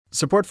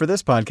Support for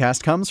this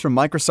podcast comes from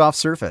Microsoft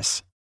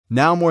Surface.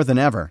 Now more than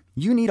ever,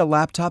 you need a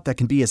laptop that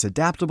can be as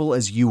adaptable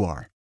as you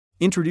are.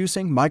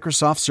 Introducing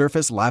Microsoft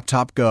Surface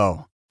Laptop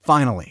Go.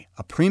 Finally,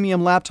 a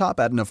premium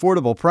laptop at an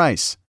affordable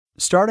price.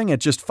 Starting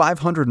at just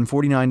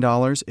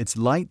 $549, its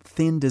light,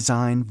 thin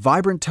design,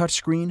 vibrant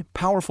touchscreen,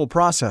 powerful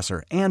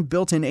processor, and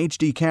built-in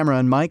HD camera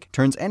and mic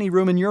turns any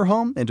room in your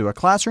home into a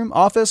classroom,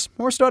 office,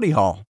 or study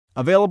hall.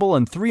 Available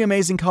in 3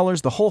 amazing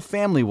colors the whole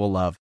family will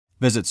love.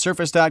 Visit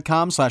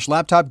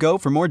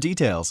surface.com/laptopgo for more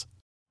details.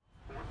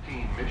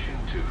 14 Mission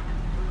 2,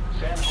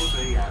 San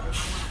Jose Avenue.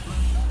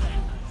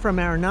 From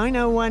our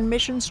 901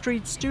 Mission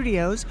Street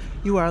studios,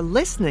 you are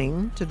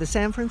listening to the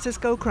San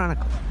Francisco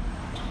Chronicle.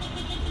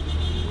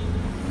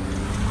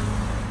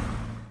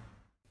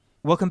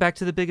 Welcome back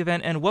to the big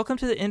event, and welcome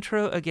to the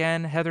intro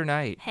again, Heather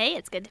Knight. Hey,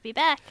 it's good to be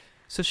back.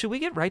 So should we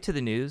get right to the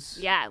news?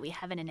 Yeah, we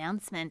have an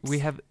announcement. We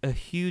have a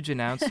huge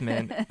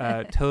announcement,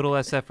 total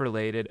SF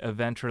related,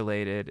 event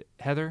related.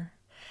 Heather?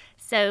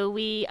 So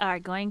we are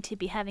going to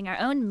be having our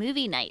own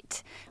movie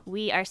night.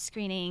 We are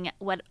screening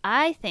what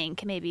I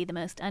think may be the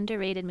most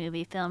underrated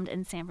movie filmed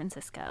in San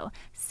Francisco,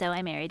 So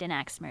I Married an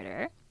Axe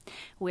Murderer.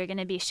 We're going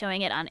to be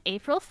showing it on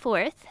April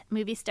 4th.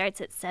 Movie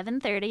starts at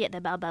 7:30 at the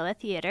Balboa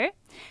Theater,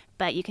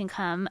 but you can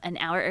come an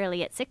hour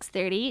early at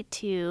 6:30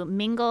 to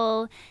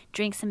mingle,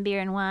 drink some beer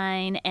and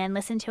wine, and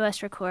listen to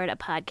us record a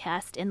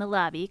podcast in the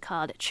lobby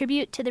called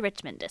Tribute to the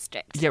Richmond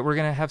District. Yeah, we're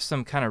going to have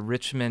some kind of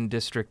Richmond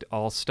District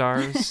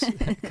all-stars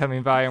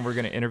coming by, and we're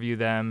going to interview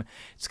them.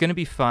 It's going to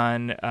be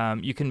fun.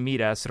 You can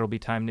meet us. It'll be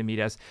time to meet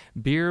us.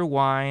 Beer,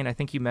 wine, I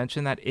think you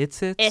mentioned that.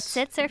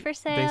 Itsits are for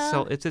sale. They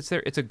sell Itsits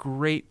there. It's a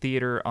great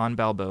theater on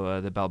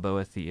Balboa, the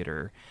Balboa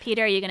Theater.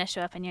 Peter, are you going to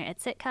show up in your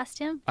Itsit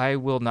costume? I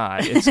will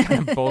not. It's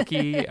kind of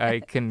bulky. I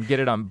can get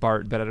it on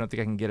BART, but I don't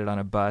think I can get it on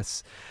a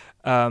bus.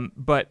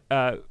 But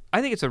I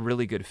think it's a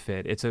really good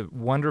fit. It's a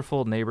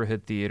wonderful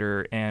neighborhood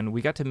theater, and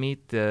we got to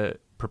meet the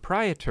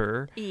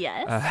proprietor,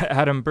 yes,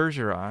 Adam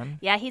Bergeron.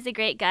 Yeah, he's a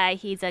great guy.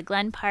 He's a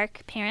Glen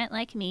Park parent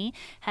like me,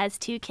 has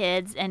 2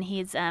 kids, and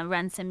he's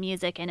run some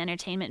music and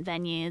entertainment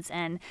venues,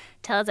 and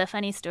tells a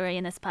funny story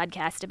in this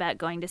podcast about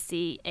going to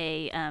see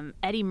a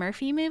Eddie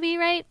Murphy movie,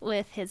 right,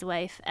 with his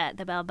wife at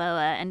the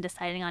Balboa, and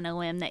deciding on a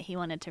whim that he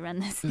wanted to run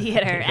this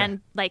theater, yeah.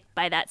 And like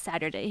by that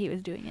Saturday he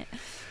was doing it.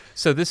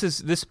 So this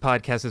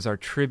podcast is our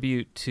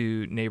tribute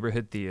to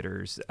neighborhood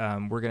theaters.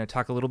 We're going to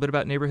talk a little bit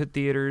about neighborhood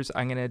theaters.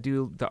 I'm going to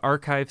do the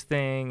archive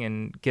thing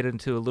and get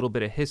into a little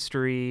bit of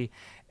history,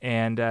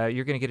 and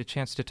you're going to get a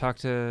chance to talk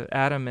to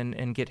Adam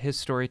and get his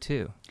story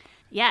too.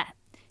 Yeah.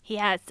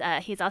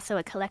 He's also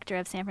a collector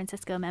of San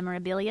Francisco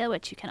memorabilia,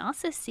 which you can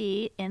also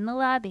see in the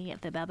lobby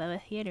of the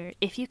Balboa Theater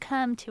if you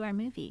come to our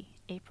movie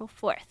April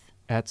 4th.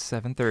 At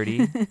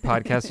 7:30,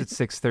 podcast at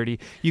 6:30.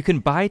 You can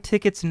buy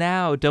tickets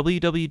now,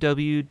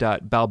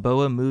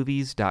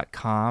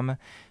 www.balboamovies.com.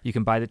 You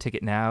can buy the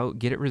ticket now,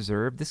 get it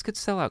reserved. This could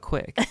sell out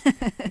quick.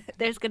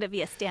 There's going to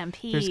be a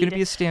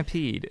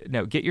stampede.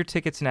 No, get your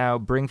tickets now,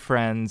 bring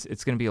friends.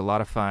 It's going to be a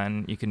lot of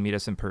fun. You can meet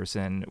us in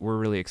person. We're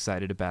really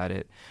excited about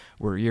it.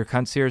 We're your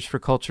concierge for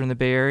culture in the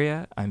Bay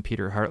Area. I'm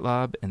Peter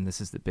Hartlaub, and this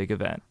is The Big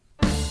Event.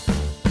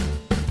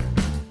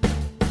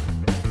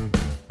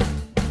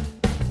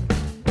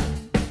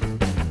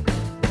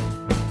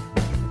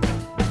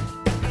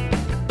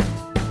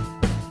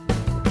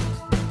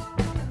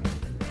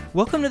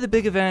 Welcome to the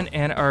big event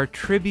and our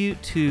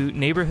tribute to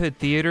neighborhood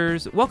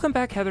theaters. Welcome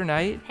back, Heather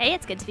Knight. Hey,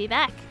 it's good to be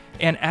back.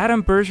 And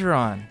Adam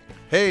Bergeron.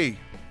 Hey,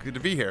 good to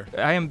be here.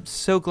 I am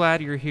so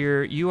glad you're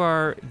here. You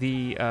are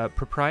the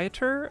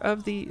proprietor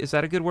of is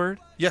that a good word?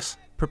 Yes.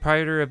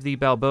 Proprietor of the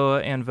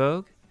Balboa and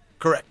Vogue?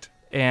 Correct.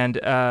 And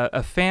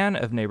a fan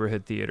of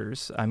neighborhood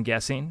theaters, I'm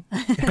guessing.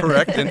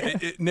 Correct,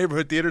 and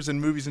neighborhood theaters and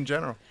movies in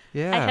general.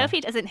 Yeah. I hope he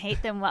doesn't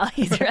hate them while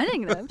he's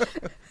running them.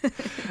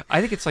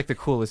 I think it's like the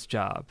coolest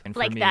job. And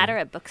like that or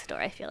a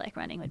bookstore, I feel like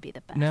running would be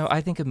the best. No,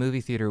 I think a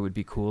movie theater would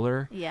be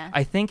cooler. Yeah.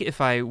 I think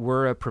if I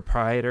were a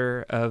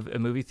proprietor of a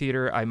movie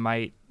theater, I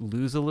might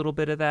lose a little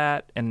bit of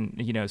that and,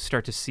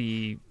 start to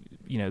see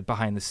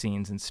behind the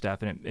scenes and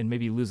stuff, and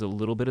maybe lose a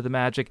little bit of the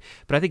magic.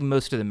 But I think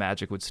most of the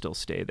magic would still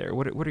stay there.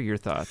 What are your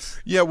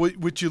thoughts? Yeah,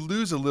 what you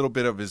lose a little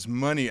bit of is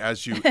money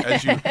as you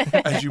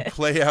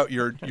play out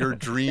your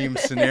dream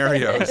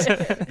scenarios,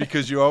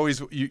 because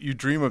you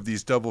dream of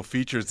these double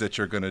features that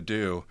you're going to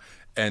do,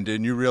 and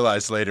then you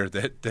realize later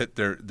that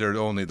they're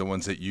only the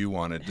ones that you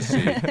wanted to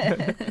see.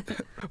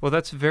 Well,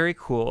 that's very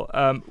cool.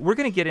 We're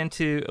going to get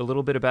into a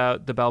little bit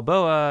about the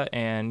Balboa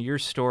and your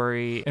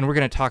story, and we're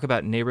going to talk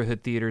about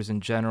neighborhood theaters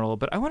in general.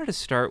 But I wanted to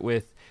start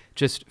with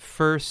just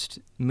first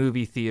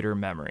movie theater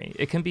memory.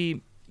 It can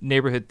be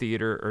neighborhood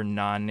theater or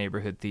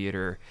non-neighborhood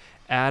theater.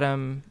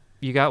 Adam,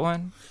 you got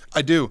one?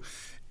 I do.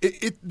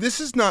 This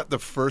is not the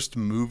first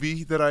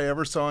movie that I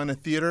ever saw in a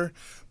theater,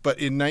 but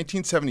in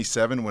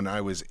 1977, when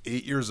I was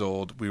 8 years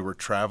old, we were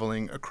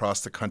traveling across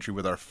the country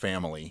with our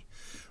family,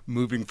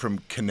 moving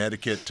from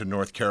Connecticut to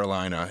North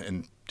Carolina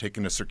and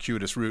taking a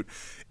circuitous route.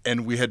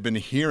 And we had been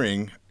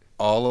hearing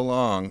all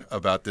along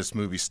about this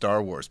movie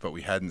Star Wars, but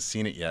we hadn't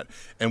seen it yet.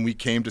 And we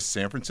came to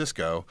San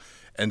Francisco,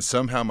 and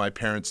somehow my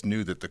parents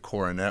knew that the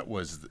Coronet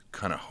was the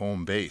kind of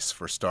home base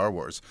for Star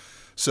Wars.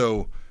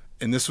 So,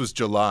 and this was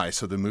July,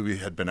 so the movie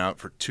had been out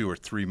for 2 or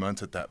 3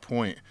 months at that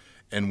point.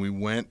 And we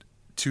went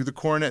to the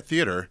Coronet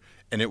Theater,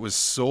 and it was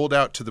sold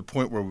out to the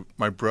point where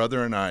my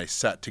brother and I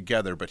sat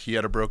together, but he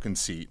had a broken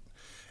seat,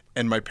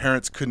 and my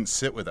parents couldn't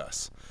sit with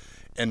us.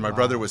 And my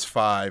brother was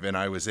 5 and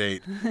I was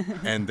 8.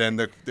 And then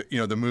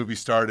the movie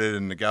started,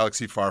 and The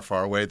Galaxy Far,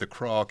 Far Away, the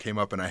crawl came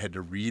up, and I had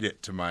to read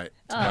it to my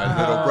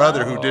little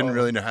brother, who didn't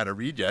really know how to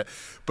read yet.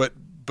 But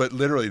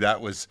literally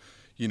that was,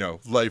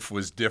 life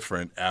was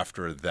different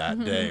after that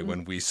day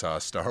when we saw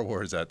Star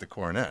Wars at the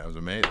Coronet. It was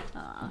amazing.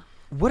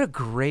 What a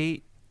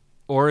great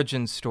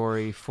origin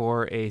story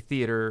for a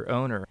theater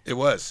owner. It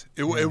was.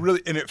 It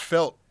really, and it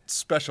felt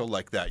special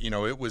like that.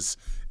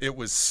 It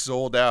was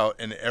sold out,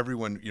 and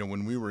everyone,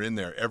 when we were in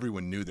there,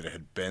 everyone knew that it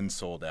had been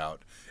sold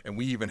out. And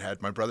we even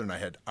had, my brother and I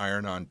had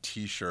iron-on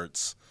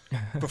T-shirts.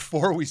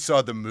 Before we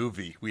saw the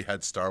movie, we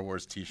had Star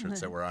Wars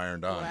T-shirts that were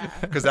ironed on,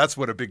 because that's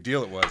what a big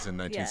deal it was in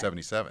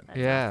 1977.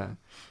 Yeah.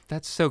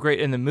 That's so great.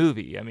 In the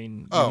movie, I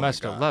mean, you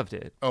must have loved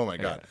it. Oh, my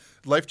God.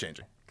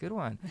 Life-changing. Good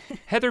one.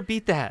 Heather,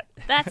 beat that.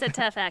 That's a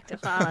tough act to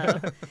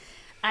follow.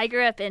 I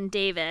grew up in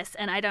Davis,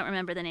 and I don't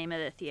remember the name of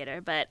the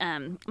theater, but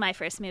my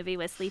first movie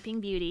was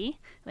Sleeping Beauty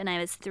when I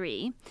was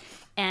 3,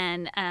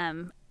 and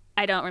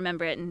I don't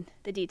remember it in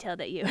the detail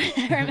that you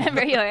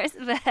remember yours,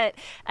 but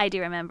I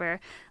do remember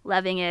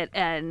loving it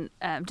and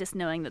just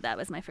knowing that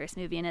was my first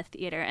movie in a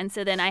theater. And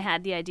so then I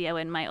had the idea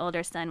when my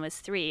older son was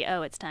 3,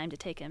 it's time to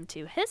take him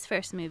to his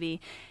first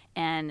movie,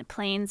 and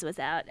Planes was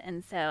out,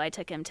 and so I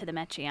took him to the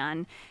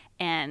Metreon.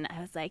 And I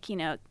was like,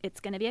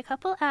 it's going to be a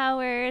couple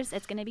hours.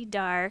 It's going to be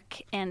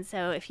dark. And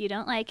so if you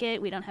don't like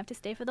it, we don't have to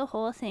stay for the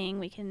whole thing.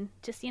 We can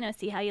just,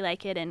 see how you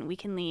like it, and we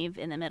can leave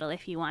in the middle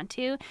if you want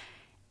to.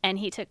 And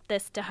he took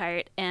this to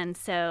heart. And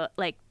so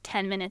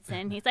 10 minutes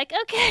in, he's like,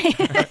 okay,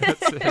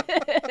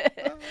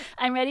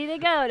 I'm ready to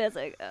go. And I was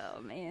like,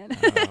 oh, man.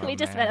 We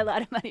just spent a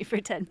lot of money for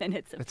 10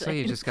 minutes of That's Planes.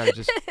 why you just got to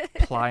just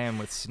ply him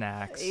with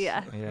snacks.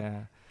 Yeah.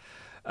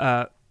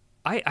 Yeah.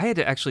 I had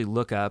to actually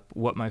look up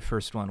what my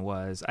first one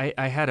was.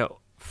 I had a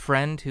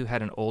friend who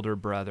had an older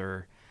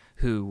brother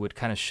who would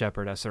kind of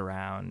shepherd us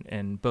around,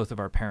 and both of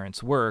our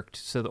parents worked.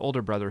 So the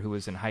older brother, who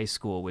was in high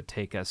school, would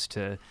take us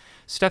to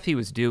stuff he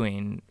was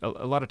doing,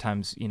 a lot of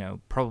times,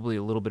 probably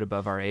a little bit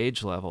above our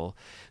age level.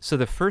 So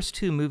the first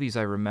 2 movies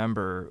I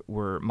remember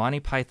were Monty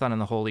Python and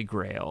the Holy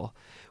Grail,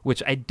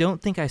 which I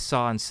don't think I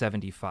saw in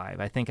 75.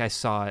 I think I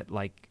saw it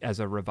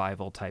as a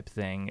revival type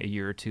thing a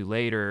year or 2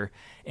 later,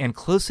 and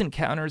Close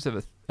Encounters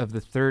of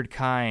the Third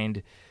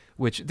Kind,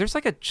 which there's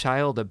a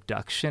child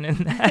abduction in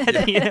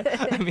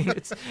that. I mean,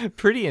 it's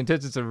pretty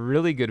intense. It's a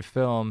really good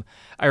film.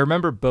 I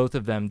remember both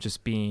of them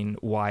just being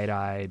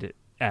wide-eyed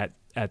at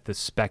the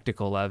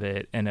spectacle of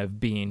it, and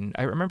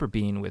I remember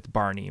being with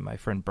Barney, my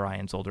friend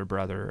Brian's older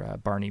brother,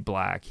 Barney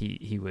Black.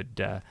 He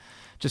would,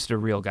 just a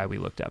real guy we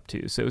looked up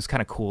to. So it was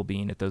kind of cool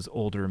being at those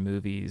older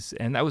movies,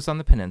 and that was on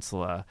the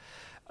Peninsula.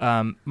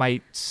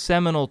 My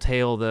seminal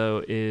tale,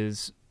 though,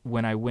 is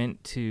when I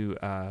went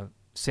to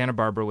Santa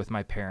Barbara with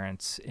my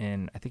parents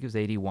in, I think it was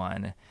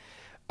 81.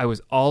 I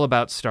was all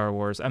about Star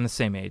Wars. I'm the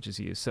same age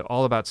as you, so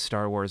all about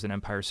Star Wars and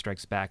Empire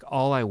Strikes Back.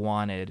 All I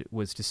wanted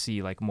was to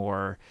see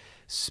more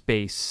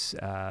space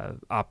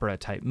opera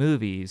type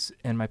movies.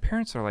 And my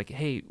parents are like,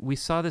 hey, we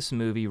saw this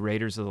movie,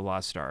 Raiders of the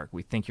Lost Ark.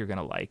 We think you're going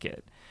to like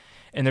it.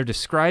 And they're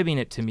describing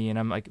it to me, and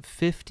I'm like,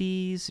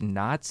 50s,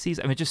 Nazis?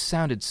 I mean, it just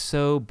sounded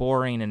so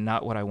boring and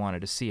not what I wanted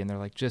to see. And they're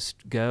like,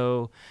 just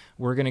go.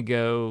 We're going to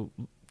go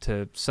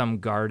to some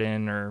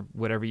garden or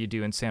whatever you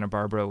do in Santa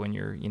Barbara when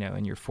you're,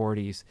 in your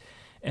 40s.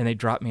 And they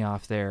dropped me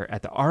off there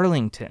at the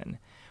Arlington,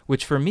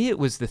 which for me, it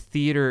was the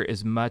theater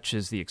as much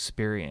as the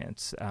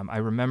experience. I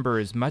remember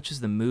as much as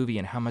the movie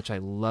and how much I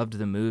loved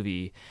the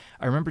movie.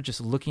 I remember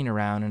just looking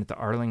around, and at the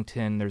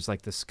Arlington, there's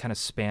this kind of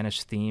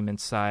Spanish theme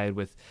inside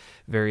with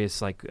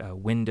various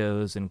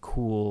windows and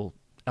cool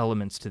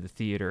elements to the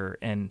theater.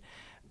 And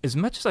as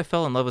much as I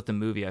fell in love with the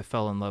movie, I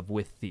fell in love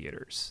with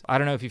theaters. I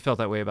don't know if you felt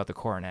that way about the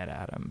Coronet,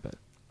 Adam, but...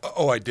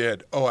 Oh, I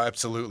did. Oh,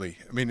 absolutely.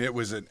 I mean, it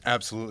was an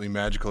absolutely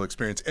magical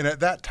experience. And at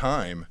that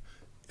time,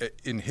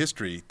 in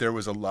history, there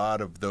was a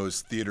lot of those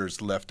theaters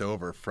left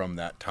over from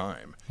that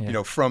time.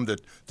 Yeah. From the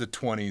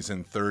 20s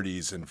and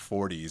 30s and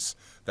 40s,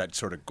 that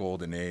sort of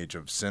golden age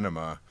of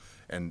cinema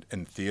and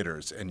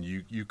theaters. And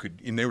you could,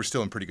 and they were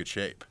still in pretty good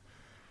shape.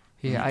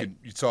 Yeah,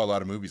 you saw a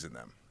lot of movies in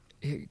them.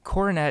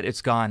 Coronet,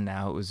 it's gone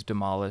now. It was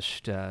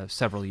demolished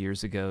several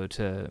years ago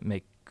to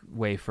make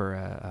way for,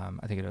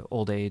 I think, an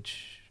old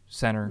age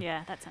center.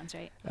 Yeah, that sounds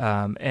right.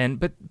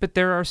 But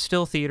there are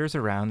still theaters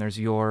around. There's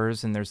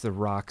yours, and there's the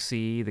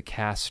Roxy, the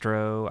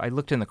Castro. I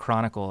looked in the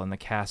Chronicle, and the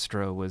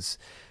Castro was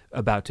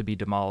about to be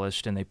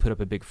demolished, and they put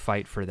up a big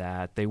fight for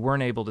that. They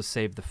weren't able to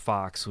save the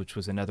Fox, which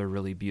was another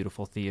really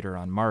beautiful theater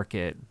on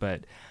Market,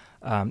 but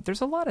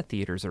there's a lot of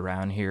theaters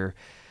around here.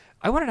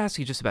 I wanted to ask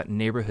you just about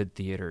neighborhood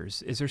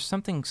theaters. Is there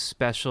something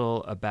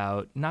special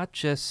about not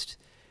just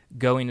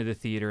going to the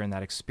theater and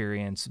that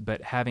experience,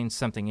 but having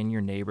something in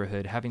your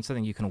neighborhood, having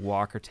something you can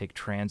walk or take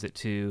transit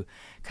to,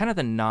 kind of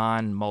the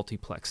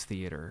non-multiplex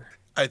theater?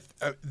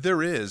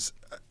 There is.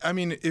 I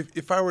mean,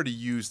 if I were to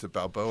use the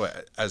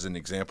Balboa as an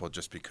example,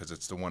 just because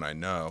it's the one I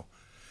know,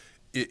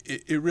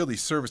 it really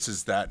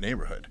services that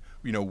neighborhood.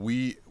 You know,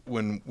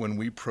 when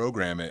we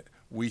program it,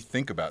 we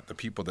think about the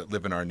people that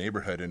live in our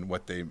neighborhood and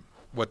what they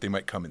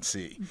might come and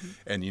see. Mm-hmm.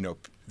 And you know,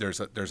 there's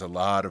a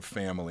lot of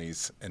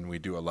families, and we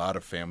do a lot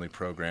of family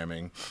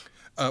programming.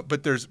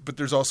 But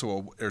there's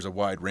also a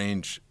wide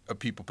range of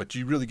people. But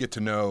you really get to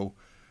know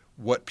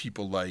what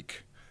people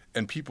like,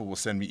 and people will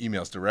send me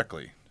emails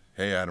directly.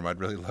 Hey Adam, I'd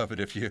really love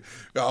it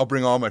I'll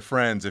bring all my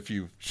friends if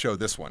you show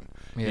this one.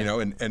 Yeah. You know,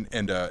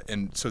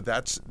 and so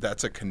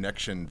that's a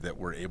connection that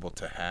we're able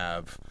to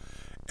have,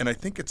 and I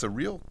think it's a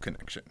real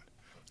connection.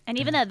 And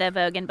even though the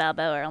Vogue and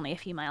Balboa are only a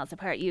few miles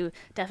apart, you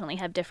definitely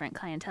have different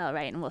clientele,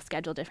 right? And we'll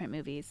schedule different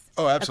movies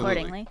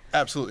accordingly.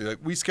 Absolutely. Like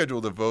we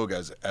schedule the Vogue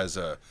as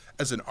a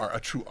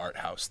true art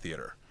house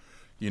theater,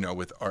 you know,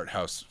 with art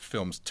house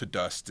films. To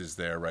Dust is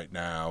there right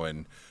now,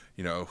 and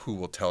you know, Who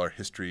Will Tell Our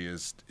History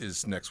is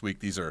next week.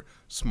 These are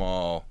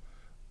small,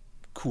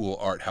 cool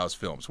art house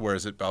films.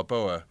 Whereas at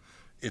Balboa,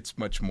 it's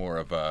much more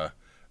of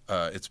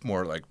it's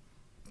more like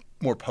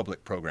more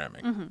public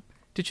programming. Mm-hmm.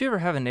 Did you ever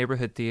have a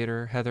neighborhood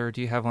theater, Heather?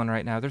 Do you have one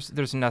right now?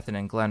 There's nothing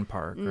in Glen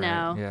Park, right?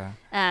 No.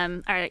 Yeah.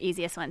 Our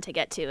easiest one to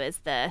get to is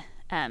the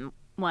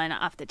one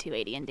off the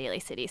 280 in Daly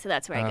City. So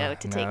that's where I go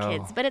to take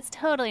kids. But it's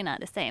totally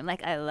not the same.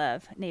 Like, I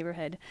love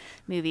neighborhood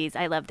movies.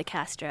 I love the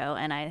Castro,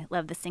 and I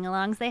love the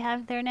sing-alongs they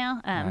have there now.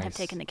 Nice. I've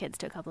taken the kids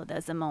to a couple of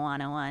those, the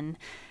Moana one.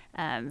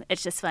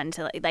 It's just fun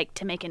to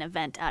to make an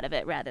event out of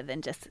it rather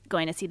than just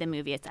going to see the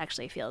movie. It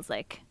actually feels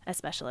like a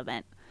special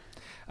event.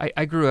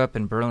 I grew up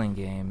in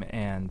Burlingame,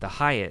 and the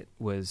Hyatt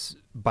was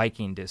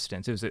biking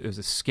distance. It was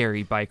a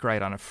scary bike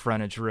ride on a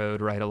frontage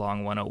road right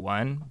along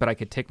 101, but I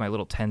could take my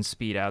little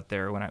 10-speed out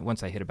there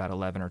once I hit about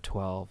 11 or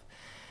 12.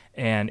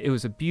 And it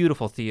was a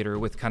beautiful theater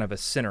with kind of a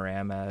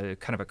cinerama,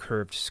 kind of a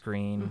curved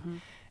screen, mm-hmm.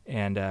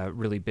 and a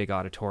really big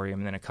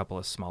auditorium, and then a couple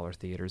of smaller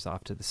theaters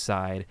off to the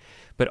side.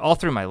 But all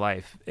through my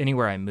life,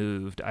 anywhere I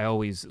moved, I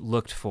always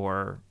looked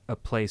for a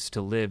place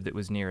to live that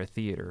was near a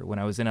theater. When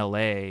I was in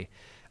L.A.,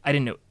 I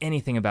didn't know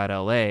anything about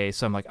L.A.,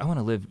 so I'm like, I want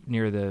to live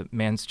near the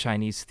Mann's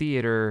Chinese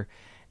Theater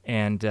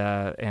and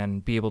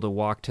be able to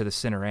walk to the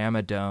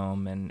Cinerama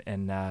Dome.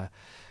 And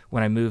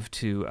when I moved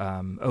to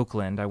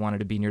Oakland, I wanted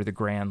to be near the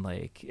Grand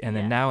Lake. And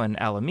then now in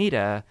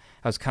Alameda,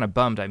 I was kind of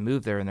bummed I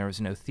moved there and there was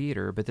no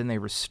theater, but then they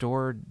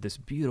restored this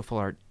beautiful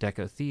Art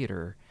Deco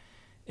theater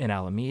in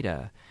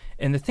Alameda.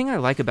 And the thing I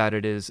like about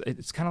it is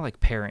it's kind of like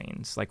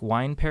pairings, like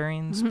wine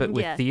pairings, but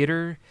with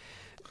theater.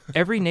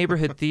 Every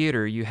neighborhood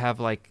theater, you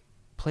have like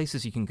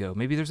places you can go.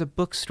 Maybe there's a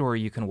bookstore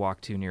you can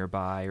walk to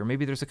nearby, or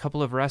maybe there's a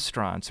couple of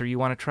restaurants, or you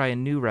want to try a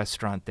new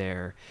restaurant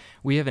there.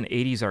 We have an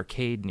 80s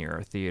arcade near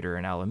our theater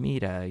in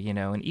Alameda, you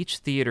know, and each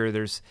theater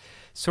there's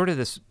sort of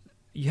this,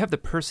 you have the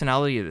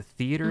personality of the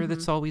theater mm-hmm.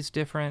 that's always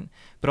different,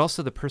 but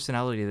also the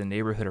personality of the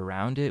neighborhood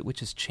around it,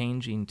 which is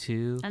changing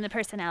too. And the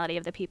personality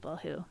of the people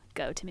who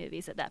go to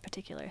movies at that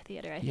particular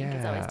theater, I think,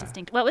 is always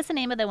distinct. What was the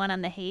name of the one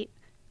on the Haight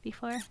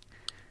before?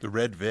 The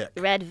Red Vic.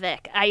 Red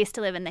Vic. I used to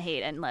live in the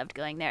Haight and loved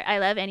going there. I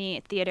love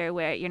any theater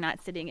where you're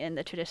not sitting in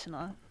the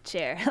traditional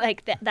chair.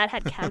 Like that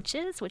had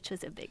couches, which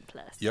was a big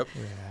plus. Yep.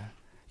 Yeah.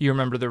 You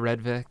remember the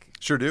Red Vic?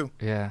 Sure do.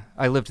 Yeah.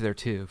 I lived there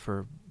too for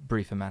a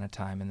brief amount of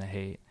time in the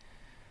Haight.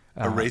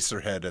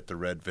 Eraserhead at the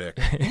Red Vic.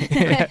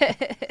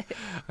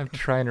 I'm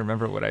trying to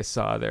remember what I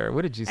saw there.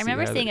 What did you see? I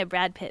remember seeing a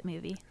Brad Pitt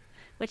movie,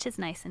 which is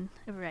nice in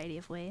a variety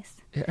of ways.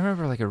 Yeah, I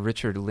remember like a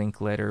Richard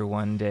Linklater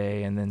one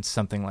day and then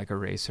something like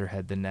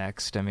Eraserhead the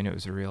next. I mean, it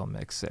was a real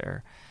mix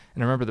there.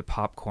 And I remember the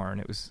popcorn.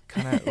 It was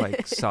kind of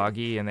like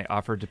soggy, and they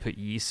offered to put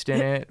yeast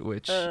in it,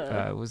 which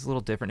was a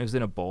little different. It was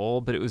in a bowl,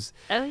 but it was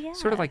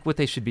sort of like what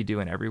they should be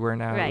doing everywhere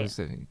now. Right. It was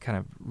a kind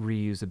of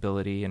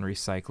reusability and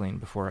recycling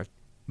before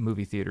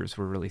movie theaters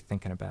were really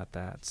thinking about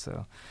that.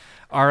 So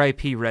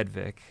R.I.P. Red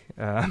Vic.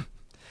 San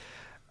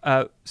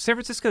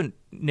Francisco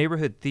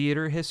neighborhood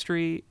theater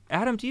history.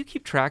 Adam, do you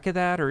keep track of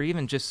that, or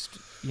even just,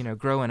 you know,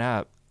 growing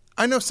up?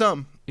 I know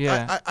some.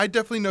 Yeah. I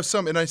definitely know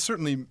some, and I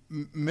certainly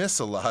miss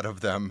a lot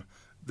of them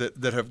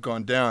that have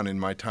gone down in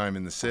my time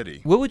in the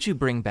city. What would you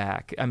bring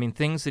back? I mean,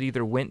 things that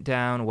either went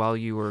down while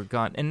you were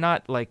gone, and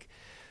not like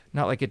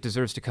it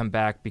deserves to come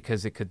back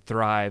because it could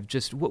thrive.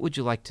 Just what would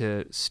you like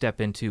to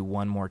step into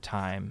one more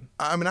time?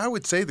 I mean, I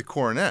would say the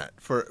Coronet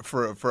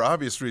for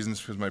obvious reasons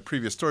because my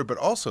previous story, but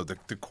also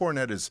the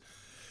Coronet is.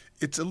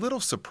 It's a little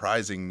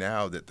surprising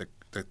now that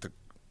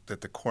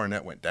the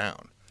Coronet went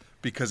down,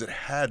 because it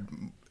had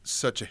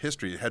such a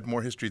history. It had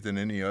more history than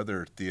any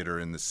other theater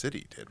in the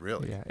city did,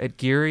 really. Yeah, at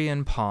Geary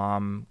and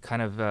Palm,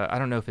 kind of. I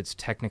don't know if it's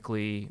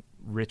technically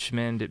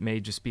Richmond. It may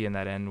just be in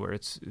that end where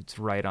it's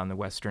right on the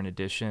Western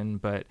Addition,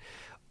 but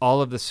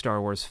all of the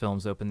Star Wars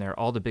films open there.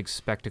 All the big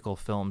spectacle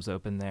films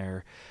open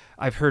there.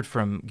 I've heard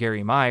from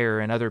Gary Meyer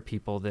and other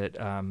people that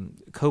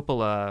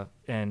Coppola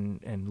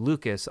and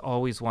Lucas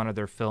always wanted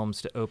their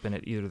films to open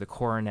at either the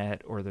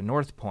Coronet or the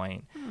North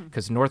Point,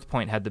 because North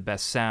Point had the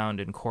best sound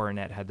and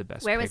Coronet had the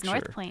best Where picture.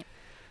 was North Point?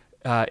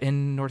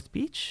 In North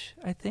Beach,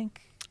 I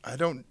think. I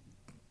don't know.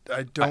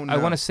 I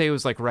want to say it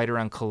was like right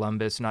around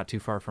Columbus, not too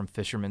far from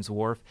Fisherman's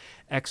Wharf.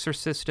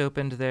 Exorcist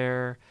opened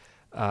there.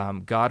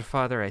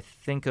 Godfather, I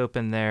think,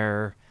 opened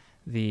there.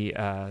 The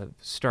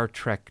Star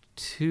Trek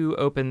II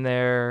opened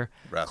there.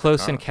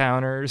 Close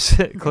Encounters.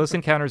 Close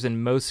Encounters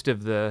and most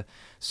of the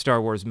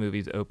Star Wars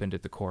movies opened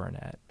at the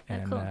Coronet.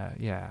 And cool.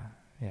 Yeah.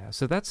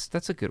 So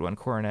that's a good one,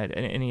 Coronet.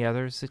 Any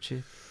others that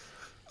you...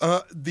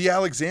 The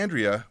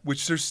Alexandria,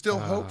 which there's still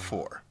hope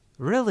for.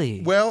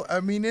 Really? Well, I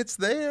mean, it's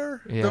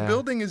there. Yeah. The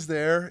building is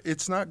there.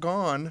 It's not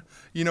gone.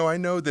 I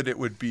know that it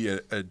would be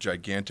a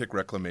gigantic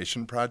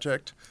reclamation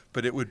project,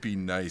 but it would be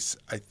nice.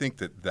 I think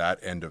that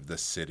end of the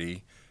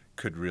city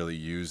could really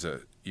use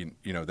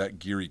that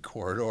Geary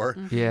corridor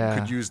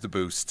could use the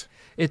boost.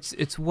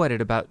 It's what,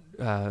 at about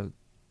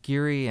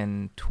Geary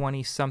and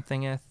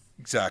 20-somethingth?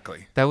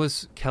 Exactly. That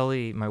was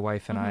Kelly, my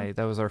wife, and I.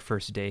 That was our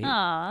first date.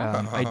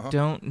 I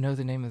don't know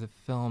the name of the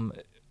film.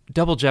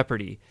 Double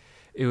Jeopardy.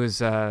 It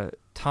was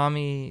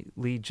Tommy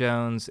Lee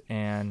Jones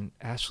and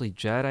Ashley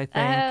Judd, I think.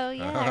 Oh,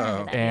 yeah. I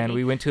remember that And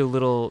movie. we went to a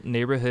little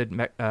neighborhood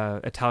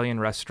Italian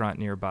restaurant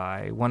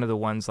nearby, one of the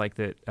ones like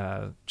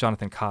that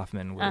Jonathan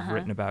Kaufman would have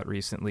written about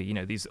recently,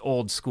 these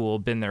old school,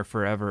 been there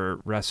forever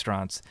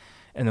restaurants.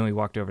 And then we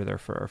walked over there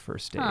for our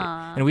first date.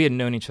 Aww. And we had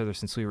known each other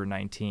since we were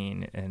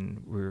 19,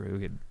 and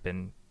we had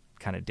been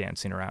kind of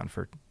dancing around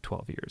for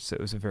 12 years. So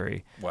it was a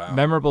very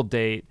memorable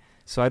date.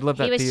 So I'd love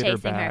that theater He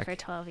was chasing back. her for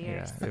 12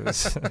 years. Yeah, it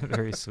was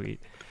very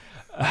sweet.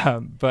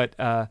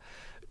 But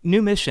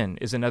New Mission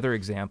is another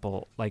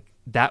example. Like,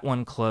 that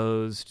one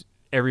closed.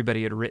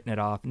 Everybody had written it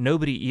off.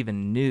 Nobody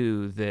even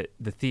knew that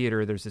the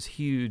theater, there's this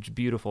huge,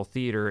 beautiful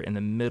theater in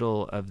the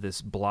middle of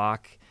this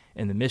block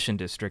in the Mission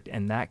District,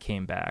 and that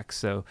came back.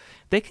 So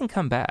they can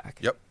come back.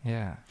 Yep.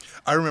 Yeah.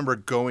 I remember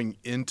going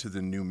into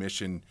the New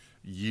Mission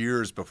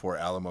years before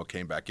Alamo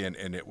came back in,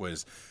 and it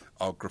was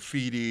all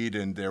graffitied,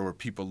 and there were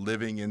people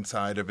living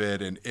inside of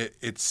it, and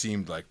it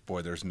seemed like,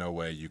 boy, there's no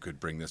way you could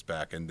bring this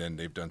back, and then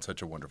they've done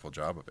such a wonderful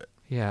job of it.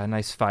 Yeah, a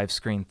nice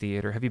 5-screen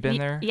theater. Have you been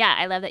there? Yeah,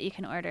 I love that you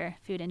can order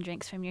food and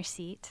drinks from your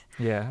seat.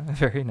 Yeah,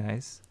 very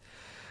nice.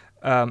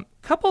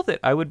 Couple that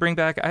I would bring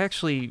back, I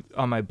actually,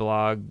 on my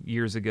blog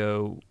years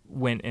ago,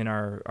 went in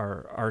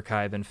our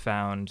archive and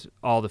found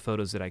all the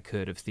photos that I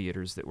could of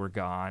theaters that were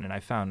gone, and I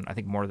found, I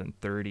think, more than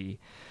 30.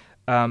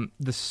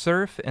 The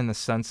Surf in the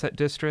Sunset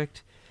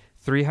District,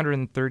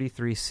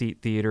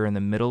 333-seat theater in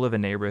the middle of a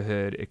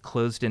neighborhood. It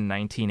closed in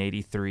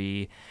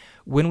 1983.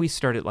 When we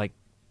started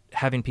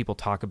having people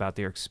talk about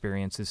their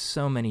experiences,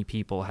 so many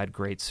people had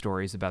great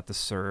stories about the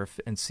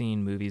Surf and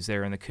seeing movies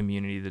there in the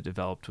community that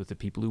developed with the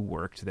people who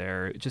worked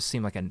there. It just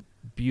seemed like a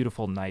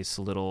beautiful, nice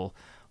little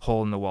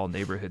hole-in-the-wall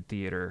neighborhood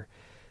theater.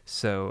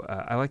 So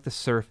I like the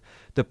Surf.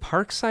 The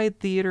Parkside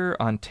Theater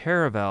on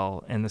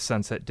Taravel in the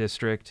Sunset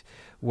District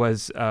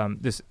was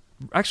this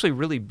actually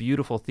really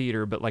beautiful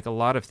theater, but like a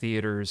lot of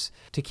theaters,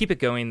 to keep it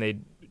going,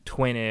 they'd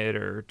twin it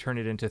or turn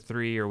it into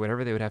 3 or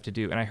whatever they would have to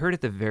do. And I heard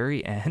at the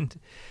very end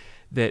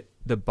that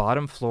the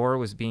bottom floor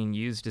was being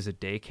used as a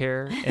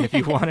daycare. And if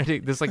you wanted to,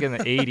 this like in the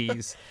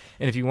 80s,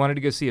 and if you wanted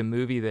to go see a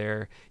movie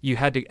there, you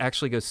had to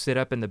actually go sit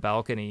up in the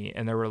balcony,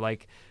 and there were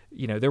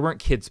there weren't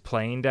kids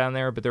playing down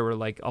there, but there were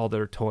like all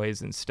their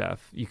toys and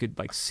stuff. You could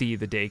see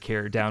the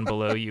daycare down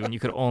below you, and you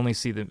could only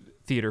see the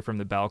theater from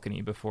the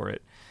balcony before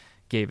it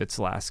gave its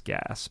last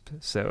gasp.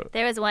 So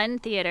there was one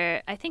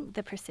theater, I think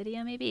the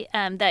Presidio maybe,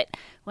 that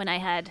when I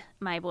had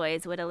my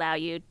boys would allow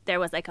you, there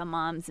was like a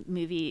mom's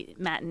movie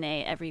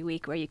matinee every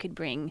week where you could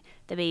bring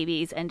the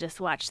babies and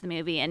just watch the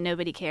movie, and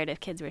nobody cared if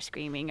kids were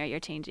screaming or you're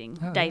changing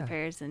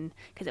diapers, and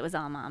because it was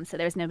all moms, so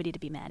there was nobody to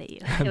be mad at you.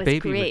 It was Baby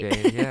great.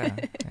 Brigade, yeah.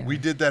 We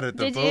did that at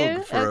the Did Vogue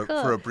you?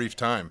 Cool. for a brief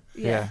time.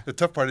 Yeah. The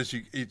tough part is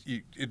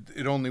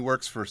it only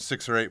works for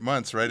 6 or 8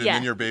 months, right? And Yeah.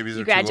 then your babies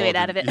You are too old. graduate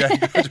out of it. Yeah, you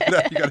graduate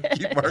out. You got to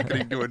keep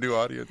marketing to a new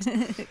audience.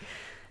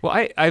 Well,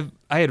 I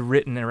had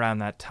written around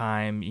that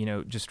time,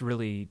 just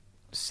really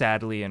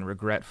sadly and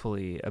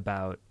regretfully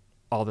about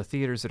all the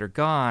theaters that are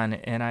gone,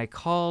 and I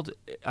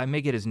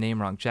may get his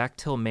name wrong, Jack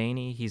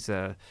Tilmaney. He's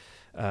a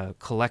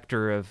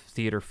collector of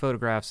theater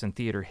photographs and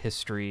theater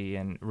history,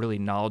 and really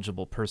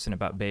knowledgeable person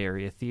about Bay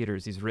Area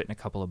theaters. He's written a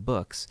couple of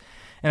books.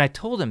 And I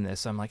told him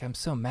this. I'm like, I'm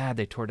so mad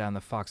they tore down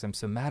the Fox. I'm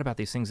so mad about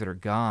these things that are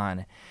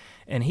gone.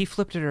 And he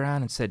flipped it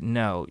around and said,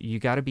 no, you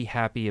got to be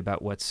happy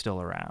about what's still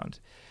around.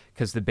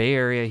 Because the Bay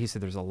Area, he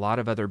said, there's a lot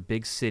of other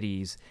big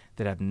cities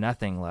that have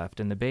nothing left.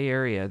 In the Bay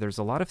Area, there's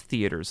a lot of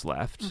theaters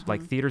left,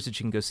 like theaters that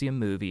you can go see a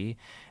movie.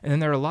 And then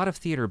there are a lot of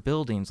theater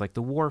buildings like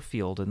the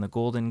Warfield and the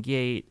Golden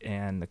Gate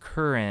and the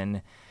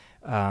Curran,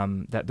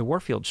 that the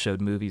Warfield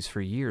showed movies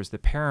for years, the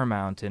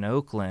Paramount in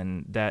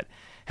Oakland, that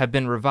have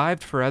been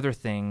revived for other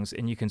things,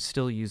 and you can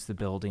still use the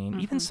building.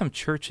 Even some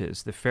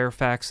churches, the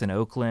Fairfax in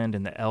Oakland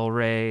and the El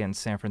Rey in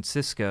San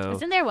Francisco.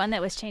 Isn't there one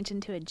that was changed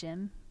into a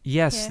gym?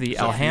 Yes, Here. the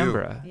Yeah.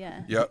 Alhambra.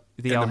 Yeah. Yep.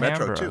 The and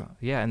Alhambra. the Metro, too.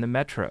 Yeah, and the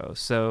Metro.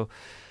 So,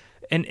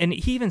 and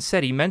he even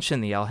said, he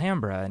mentioned the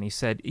Alhambra, and he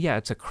said, yeah,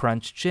 it's a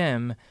crunch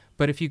gym,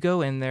 but if you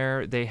go in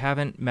there, they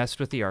haven't messed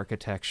with the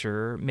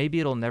architecture.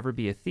 Maybe it'll never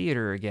be a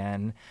theater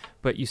again,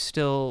 but you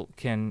still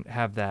can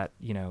have that,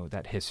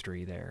 that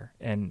history there.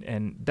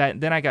 And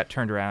then I got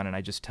turned around, and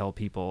I just tell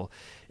people,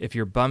 if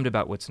you're bummed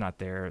about what's not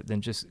there,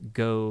 then just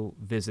go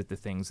visit the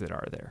things that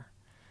are there.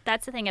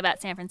 That's the thing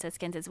about San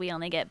Franciscans is we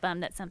only get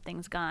bummed that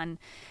something's gone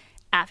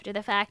after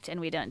the fact,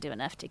 and we don't do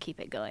enough to keep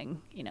it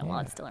going, while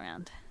it's still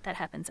around. That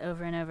happens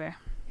over and over.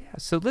 Yeah,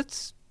 so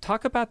let's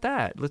talk about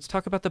that. Let's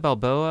talk about the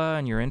Balboa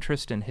and your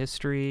interest in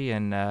history.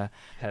 And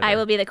I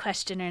will be the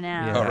questioner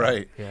now. Yeah, All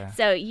right. Yeah.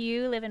 So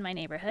you live in my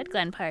neighborhood,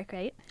 Glen Park,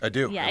 right? I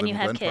do. Yeah, I and live you in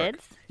have Glen Park.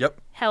 kids?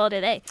 Yep. How old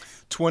are they?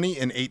 20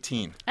 and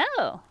 18.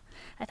 Oh,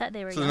 I thought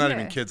they were So younger. they're not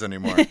even kids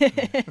anymore.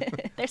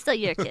 They're still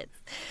your kids.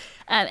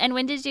 And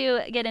when did you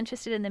get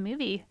interested in the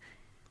movie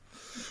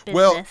business?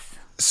 Well,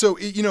 so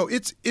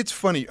it's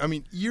funny. I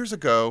mean, years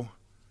ago,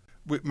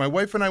 my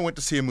wife and I went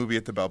to see a movie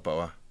at the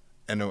Balboa,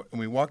 and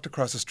we walked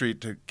across the street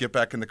to get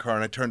back in the car,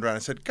 and I turned around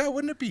and said, "God,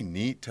 wouldn't it be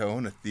neat to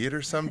own a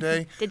theater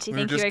someday?" Did she we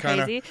think were you just were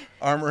kinda crazy?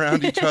 arm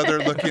around each other,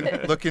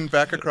 looking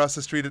back across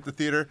the street at the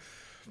theater.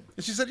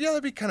 And she said, "Yeah,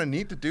 that'd be kind of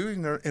neat to do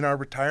in our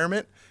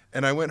retirement."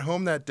 And I went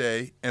home that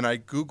day, and I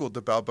Googled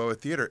the Balboa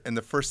Theater, and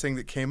the first thing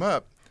that came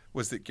up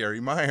was that Gary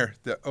Meyer,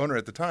 the owner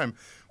at the time,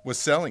 was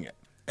selling it,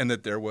 and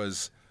that there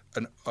was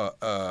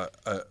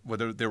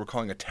what they were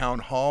calling a town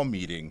hall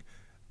meeting.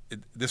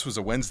 This was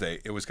a Wednesday.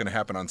 It was going to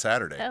happen on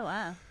Saturday. Oh,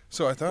 wow.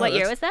 So I thought, What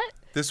year was that?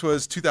 This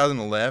was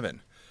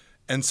 2011.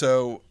 And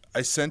so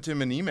I sent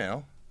him an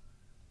email,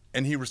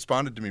 and he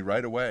responded to me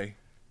right away.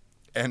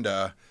 And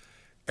I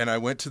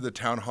went to the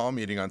town hall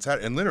meeting on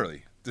Saturday. And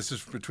literally, this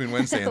is between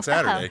Wednesday and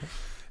Saturday. Wow.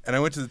 And I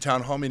went to the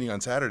town hall meeting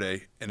on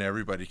Saturday, and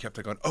everybody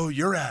kept going, "Oh,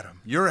 you're Adam.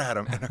 You're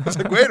Adam." And I was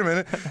like, "Wait a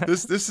minute,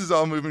 this is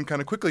all moving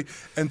kind of quickly."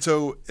 And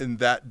so, in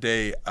that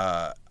day,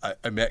 I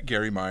met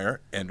Gary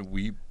Meyer, and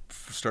we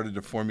started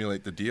to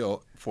formulate the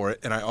deal for it.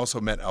 And I also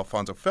met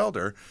Alfonso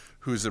Felder,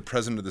 who's the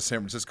president of the San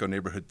Francisco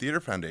Neighborhood Theater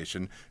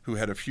Foundation, who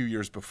had a few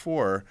years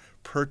before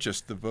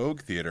purchased the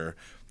Vogue Theater,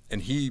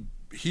 and he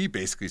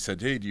basically said,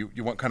 "Hey, do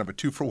you want kind of a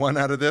 2-for-1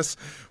 out of this?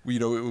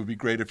 Well, it would be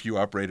great if you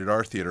operated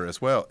our theater as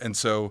well." And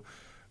so,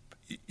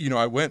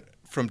 I went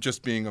from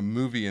just being a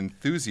movie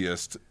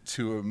enthusiast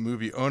to a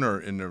movie owner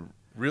in a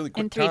really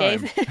quick In 3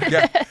 time. days.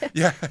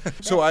 Yeah.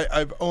 So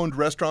I've owned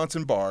restaurants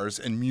and bars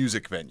and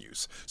music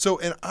venues. So,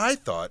 and I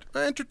thought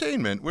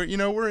entertainment.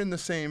 We're in the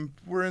same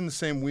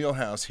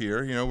wheelhouse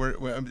here.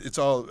 It's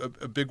all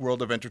a big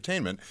world of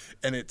entertainment,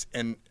 and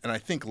I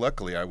think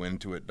luckily I went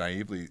into it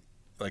naively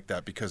like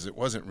that because it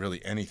wasn't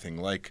really anything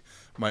like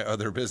my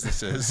other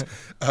businesses.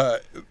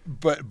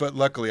 But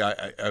luckily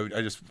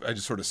I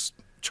just sort of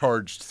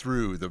charged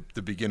through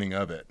the beginning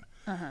of it.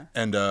 Uh-huh.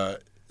 And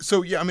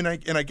so yeah, I mean,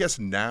 I guess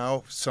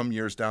now, some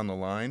years down the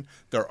line,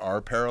 there are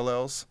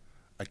parallels.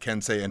 I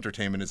can say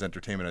entertainment is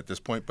entertainment at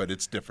this point, but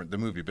it's different. The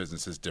movie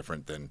business is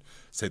different than,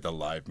 say, the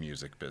live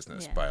music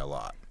business by a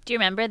lot. Do you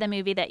remember the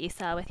movie that you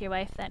saw with your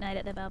wife that night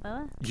at the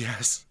Balboa?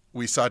 Yes.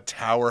 We saw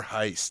Tower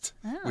Heist,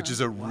 which is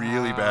a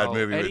really bad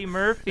movie. Eddie with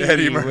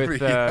Murphy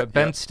with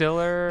Ben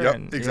Stiller. Yep,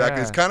 and, exactly.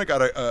 Yeah. It's kind of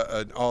got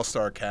an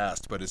all-star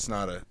cast, but it's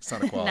not a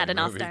quality Not an movie.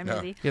 all-star No.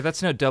 movie. Yeah,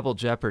 that's no Double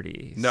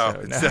Jeopardy. No,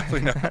 so it's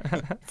definitely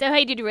not. So,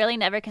 hey, did you really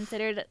never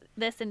consider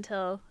this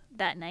until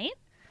that night?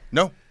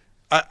 No,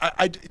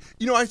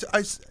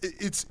 it's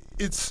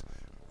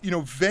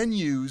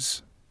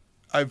venues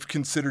I've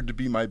considered to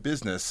be my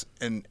business,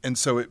 and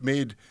so it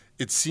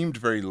seemed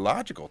very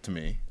logical to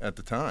me at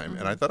the time,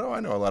 and I thought, I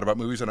know a lot about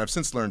movies, and I've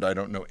since learned I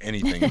don't know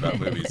anything about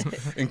movies,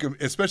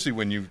 especially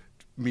when you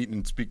meet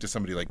and speak to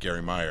somebody like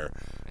Gary Meyer,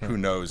 who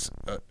knows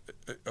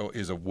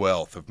is a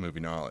wealth of movie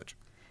knowledge.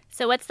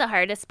 So what's the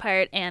hardest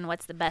part and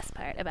what's the best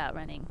part about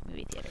running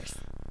movie theaters?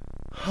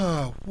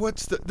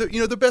 What's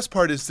the best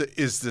part is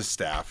the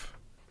staff.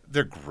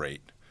 They're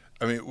great.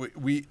 I mean,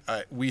 we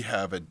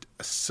have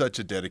such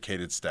a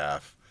dedicated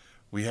staff.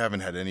 We haven't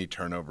had any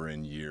turnover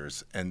in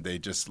years, and they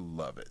just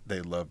love it. They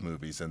love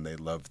movies, and they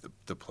love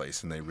the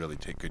place, and they really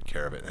take good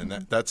care of it. And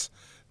that's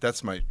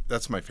my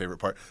favorite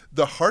part.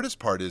 The hardest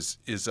part is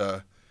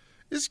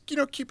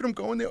keeping them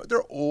going.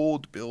 They're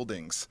old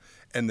buildings,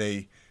 and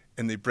they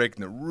break,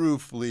 and the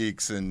roof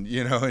leaks, and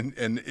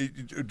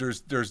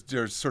there's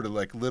sort of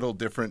like little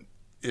different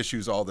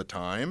issues all the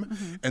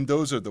time, and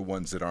those are the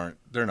ones that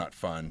they're not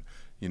fun.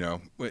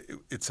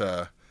 It's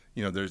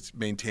there's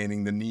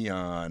maintaining the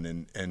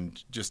neon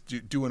and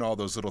just doing all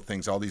those little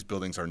things. All these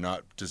buildings are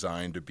not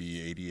designed to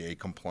be ADA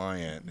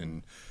compliant,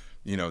 and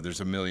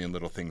there's a million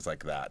little things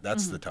like that.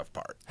 That's the tough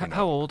part.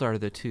 How old are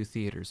the two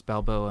theaters,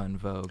 Balboa and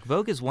Vogue?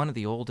 Vogue is one of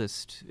the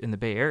oldest in the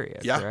Bay Area,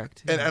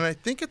 correct? And I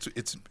think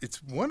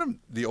it's one of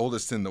the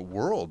oldest in the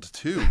world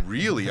too.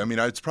 Really, I mean,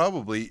 it's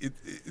probably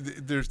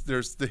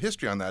there's the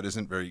history on that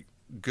isn't very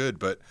good,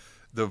 but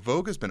the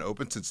Vogue has been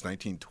open since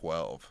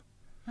 1912.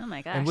 Oh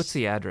my gosh. And what's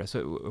the address?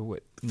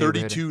 What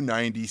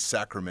 3290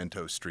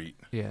 Sacramento Street.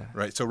 Yeah.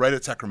 Right. So right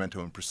at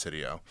Sacramento and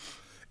Presidio.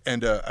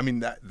 And I mean,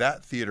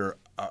 that theater,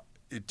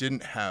 it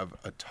didn't have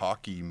a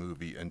talkie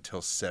movie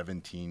until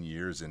 17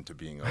 years into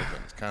being open.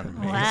 It's kind of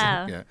amazing.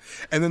 Wow. Yeah.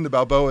 And then the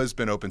Balboa has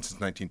been open since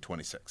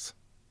 1926.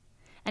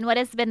 And what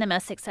has been the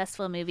most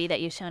successful movie that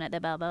you've shown at the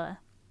Balboa?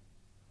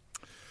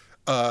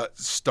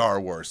 Star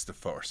Wars: The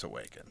Force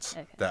Awakens.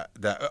 Okay.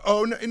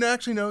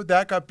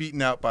 That got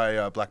beaten out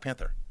by Black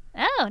Panther.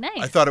 Oh, nice.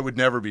 I thought it would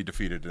never be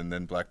defeated, and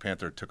then Black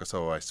Panther took us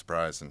all by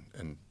surprise.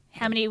 And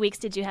How many weeks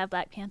did you have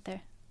Black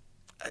Panther?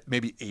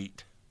 maybe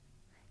 8.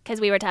 Because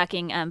we were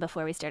talking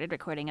before we started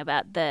recording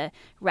about the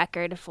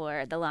record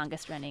for the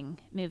longest running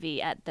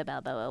movie at the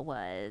Balboa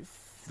was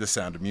The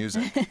Sound of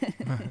Music.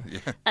 Yeah.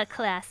 a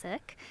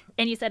classic.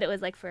 And you said it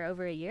was like for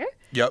over a year?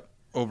 Yep,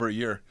 over a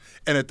year.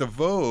 And at the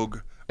Vogue.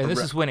 And this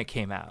is when it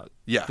came out.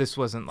 Yeah. This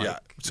wasn't like. Yeah.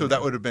 So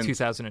that would have been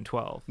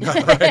 2012. I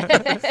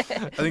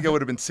think I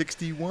would have been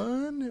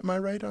 61. Am I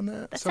right on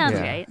that? That sounds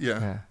Yeah. right.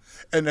 Yeah.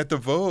 And at the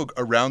Vogue,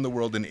 Around the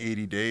World in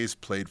 80 Days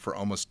played for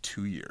almost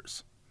 2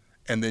 years.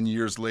 And then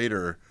years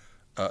later,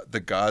 The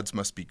Gods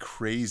Must Be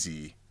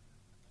Crazy,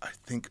 I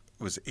think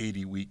it was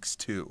 80 weeks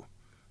too.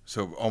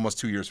 So almost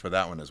 2 years for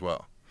that one as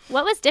well.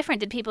 What was different?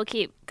 Did people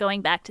keep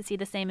going back to see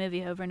the same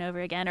movie over and over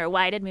again? Or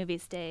why did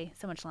movies stay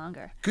so much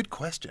longer? Good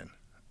question.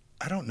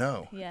 I don't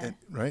know. Yeah.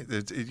 Right?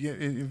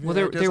 Well,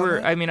 there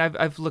were. I mean,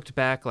 I've looked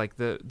back. Like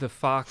the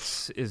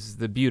Fox is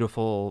the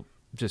beautiful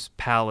just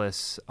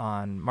palace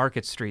on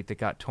Market Street that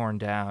got torn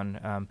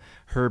down.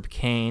 Herb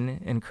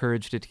Cain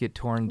encouraged it to get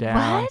torn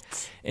down.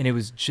 What? And it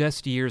was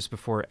just years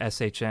before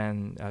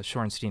SHN,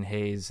 Shorenstein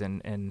Hayes,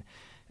 and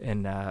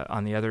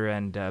on the other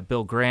end,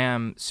 Bill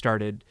Graham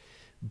started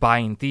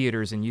buying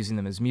theaters and using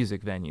them as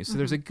music venues. So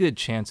there's a good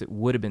chance it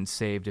would have been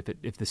saved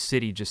if the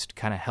city just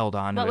kind of held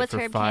on to What it was for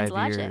Herb 5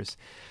 Cain's years. logic?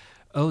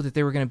 Oh, that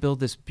they were going to build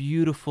this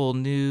beautiful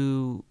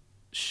new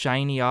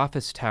shiny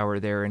office tower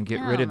there and get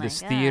rid of my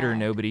this theater God.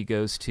 nobody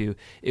goes to.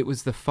 It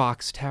was the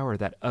Fox Tower,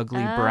 that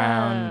ugly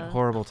brown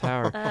horrible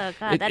tower. Oh,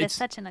 God, that is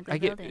such an ugly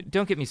building.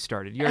 Don't get me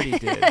started. You already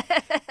did.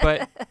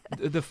 But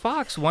the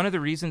Fox, one of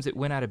the reasons it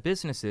went out of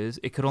business is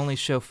it could only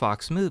show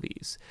Fox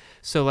movies.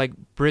 So like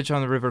Bridge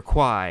on the River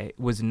Kwai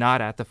was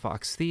not at the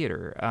Fox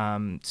Theater.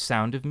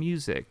 Sound of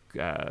Music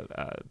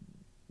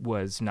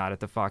was not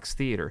at the Fox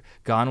Theater.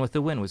 Gone with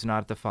the Wind was not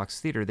at the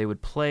Fox Theater. They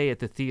would play at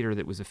the theater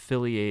that was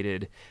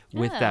affiliated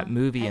with that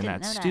movie I in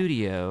didn't that know that.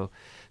 studio.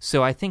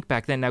 So I think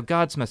back then, now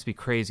Gods Must Be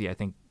Crazy, I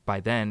think by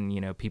then,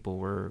 people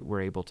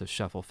were able to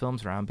shuffle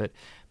films around. But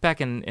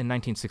back in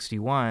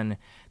 1961,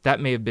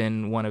 that may have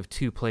been one of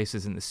 2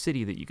 places in the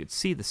city that you could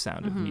see The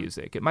Sound of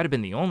Music. It might have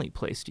been the only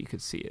place you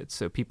could see it.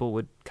 So people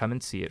would come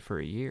and see it for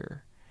a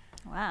year.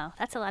 Wow,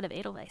 that's a lot of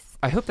Edelweiss.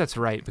 I hope that's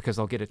right because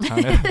I'll get a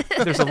ton of.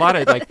 There's a lot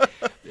of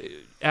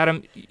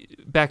Adam,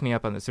 back me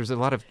up on this. There's a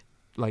lot of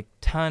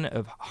ton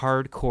of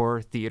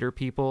hardcore theater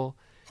people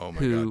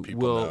who God,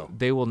 people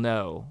will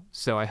know.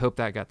 So I hope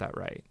that got that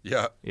right.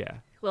 Yeah. Yeah.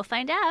 We'll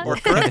find out. Or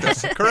correct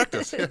us. Correct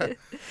us. Yeah.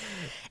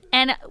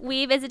 And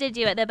we visited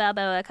you at the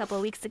Balboa a couple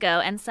of weeks ago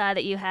and saw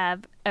that you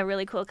have a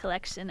really cool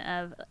collection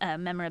of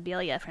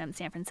memorabilia from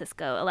San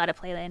Francisco, a lot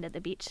of Playland at the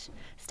Beach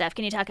stuff.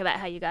 Can you talk about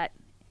how you got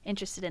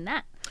interested in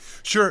that?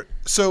 Sure.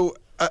 So,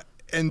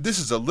 and this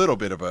is a little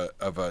bit of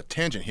a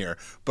tangent here,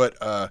 but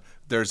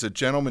there's a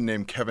gentleman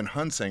named Kevin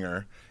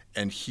Hunsinger,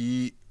 and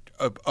he,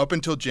 up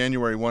until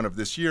January 1 of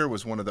this year,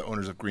 was one of the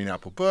owners of Green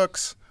Apple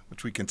Books,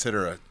 which we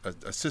consider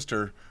a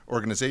sister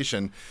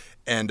organization.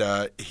 And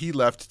he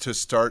left to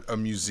start a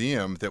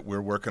museum that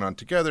we're working on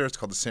together. It's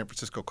called the San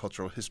Francisco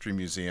Cultural History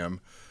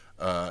Museum.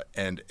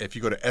 And if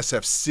you go to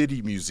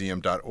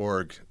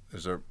sfcitymuseum.org,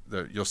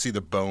 you'll see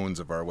the bones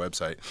of our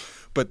website.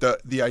 But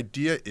the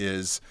idea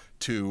is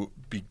to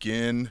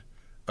begin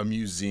a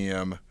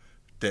museum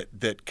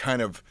that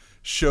kind of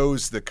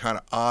shows the kind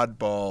of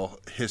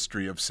oddball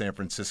history of San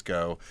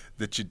Francisco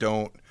that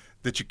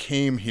you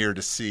came here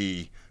to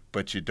see,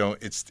 but you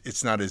don't.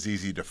 It's not as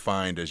easy to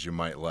find as you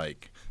might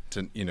like.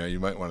 You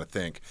might want to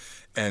think.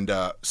 And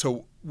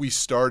so we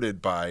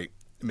started by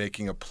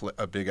making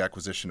a big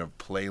acquisition of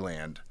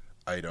Playland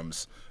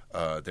items.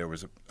 There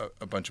was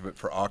a bunch of it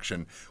for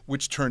auction,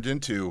 which turned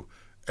into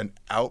an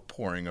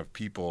outpouring of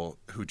people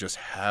who just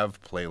have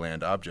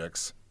Playland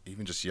objects.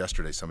 Even just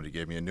yesterday, somebody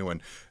gave me a new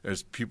one.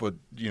 There's people,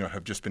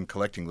 have just been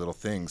collecting little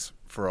things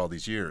for all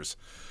these years.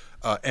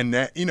 And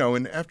that,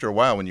 and after a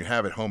while, when you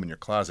have it home in your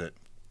closet,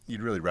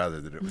 you'd really rather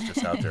that it was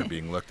just out there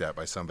being looked at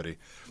by somebody.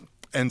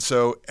 And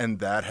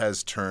that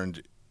has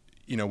turned,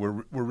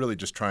 we're really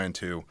just trying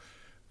to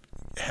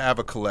have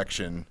a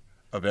collection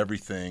of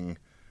everything,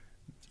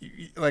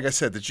 like I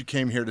said, that you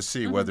came here to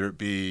see, whether it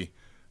be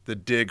the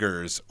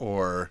Diggers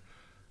or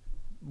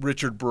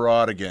Richard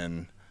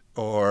Brodigan,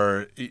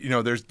 or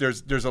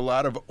there's a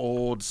lot of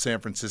old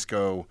San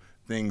Francisco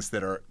things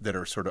that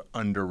are sort of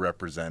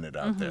underrepresented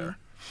out there.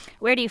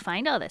 Where do you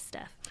find all this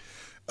stuff?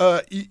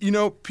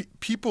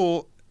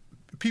 People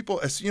people,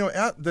 as you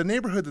know, the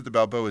neighborhood that the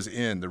Balboa is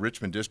in, the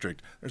Richmond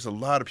District, there's a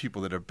lot of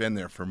people that have been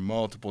there for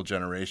multiple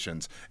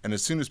generations. And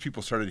as soon as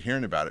people started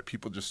hearing about it,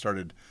 people just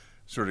started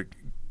sort of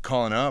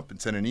calling up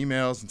and sending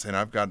emails and saying,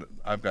 I've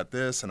got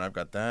this and I've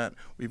got that.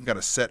 We've got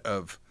a set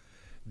of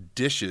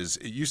dishes.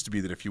 It used to be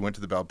that if you went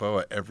to the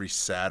Balboa every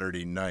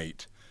Saturday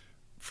night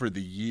for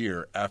the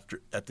year, at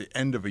the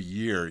end of a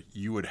year,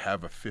 you would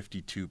have a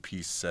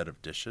 52-piece set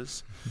of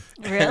dishes.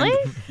 Really?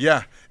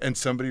 Yeah. And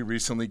somebody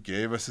recently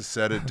gave us a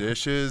set of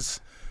dishes,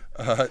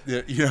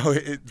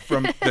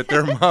 that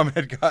their mom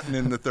had gotten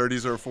in the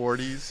 30s or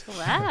 40s.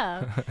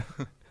 Wow.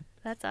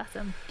 That's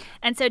awesome.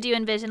 And so do you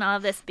envision all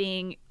of this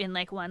being in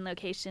like one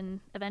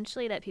location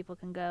eventually that people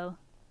can go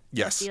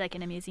Yes. see, like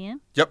in a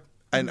museum? Yep.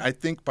 And I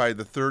think by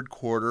the third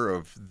quarter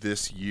of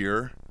this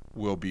year,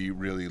 we'll be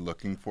really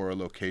looking for a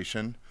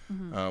location.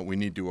 Mm-hmm. We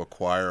need to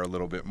acquire a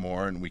little bit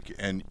more, and we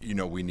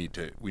need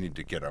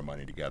to get our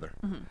money together.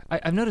 Mm-hmm.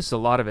 I've noticed a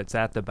lot of it's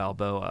at the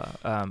Balboa.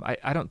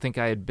 I don't think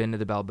I had been to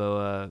the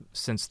Balboa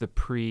since the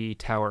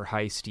pre-Tower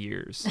Heist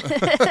years,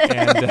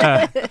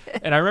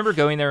 and I remember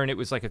going there, and it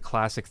was like a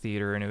classic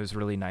theater, and it was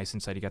really nice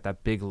inside. You got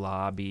that big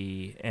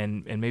lobby,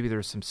 and maybe there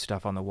was some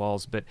stuff on the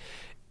walls, but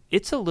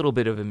it's a little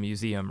bit of a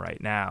museum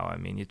right now. I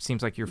mean, it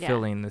seems like you're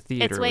filling the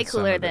theater. It's way with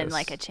some cooler of than this.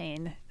 like a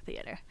chain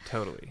theater.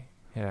 Totally.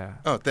 Yeah.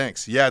 Oh,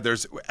 thanks. Yeah,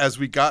 as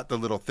we got the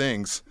little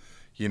things,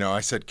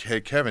 I said,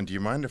 hey, Kevin, do you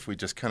mind if we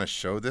just kind of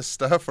show this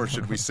stuff, or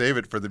should we save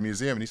it for the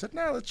museum? And he said,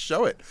 no, let's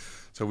show it.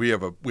 So we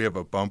have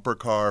a bumper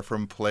car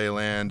from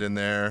Playland in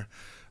there.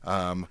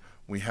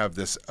 We have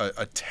this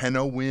a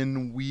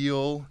Tenowin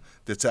wheel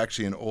that's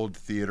actually an old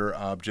theater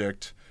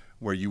object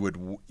where you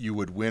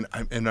would win,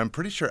 and I'm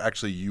pretty sure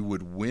actually you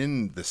would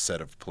win the set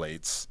of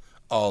plates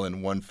all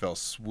in one fell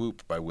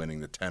swoop by winning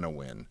the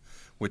Tenowin,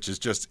 which is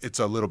it's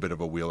a little bit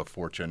of a Wheel of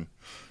Fortune.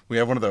 We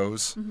have one of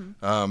those,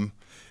 mm-hmm.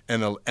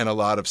 And a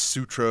lot of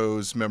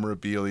Sutros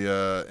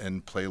memorabilia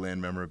and Playland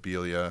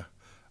memorabilia,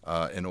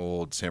 and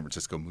old San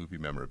Francisco movie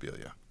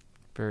memorabilia.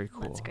 Very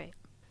cool. That's great.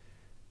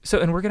 So,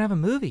 and we're gonna have a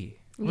movie.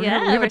 We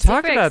haven't we're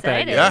talked super about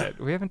that excited. yet.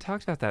 We haven't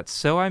talked about that.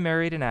 So I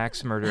Married an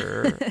Axe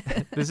Murderer.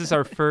 This is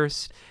our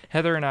first,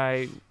 Heather and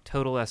I,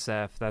 Total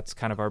SF. That's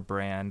kind of our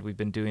brand. We've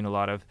been doing a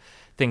lot of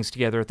things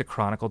together at the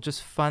Chronicle,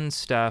 just fun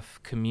stuff,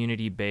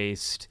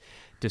 community-based,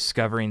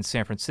 discovering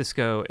San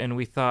Francisco. And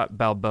we thought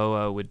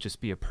Balboa would just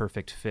be a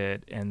perfect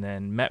fit, and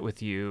then met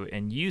with you,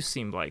 and you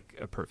seemed like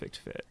a perfect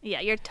fit.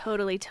 Yeah, you're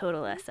totally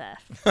Total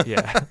SF.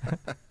 Yeah.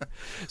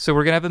 So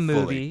we're going to have a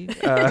movie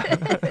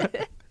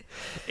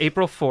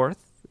April 4th.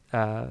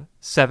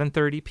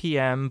 7:30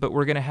 p.m., but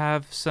we're going to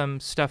have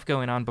some stuff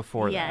going on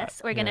before that.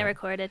 Yes, we're going to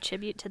record a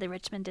tribute to the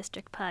Richmond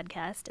District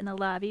podcast in the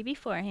lobby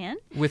beforehand.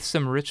 With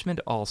some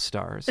Richmond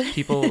all-stars,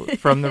 people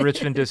from the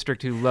Richmond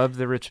District who love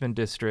the Richmond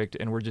District,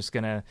 and we're just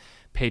going to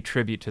pay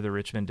tribute to the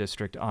Richmond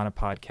District on a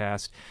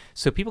podcast.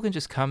 So people can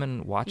just come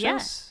and watch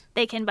us.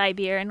 They can buy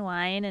beer and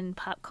wine and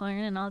popcorn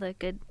and all the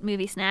good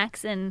movie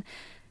snacks and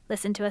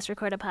listen to us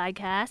record a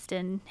podcast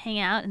and hang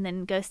out and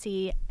then go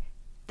see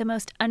the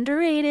most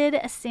underrated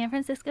San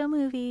Francisco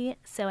movie,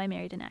 So I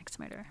Married an Axe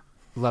Murderer.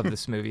 Love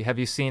this movie. Have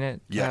you seen it,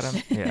 Yes.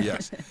 Adam? Yeah.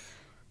 Yes.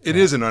 It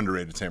is an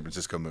underrated San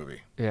Francisco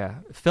movie. Yeah.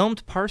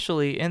 Filmed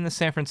partially in the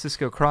San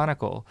Francisco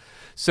Chronicle.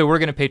 So we're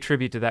going to pay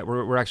tribute to that.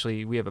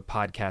 We have a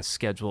podcast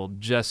scheduled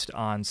just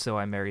on So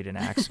I Married an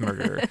Axe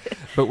Murderer.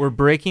 But we're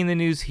breaking the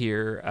news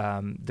here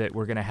that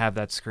we're going to have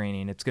that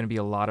screening. It's going to be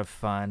a lot of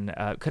fun.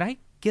 Could I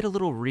get a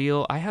little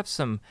real? I have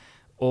some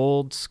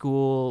old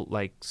school,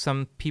 like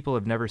some people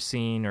have never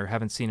seen or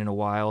haven't seen in a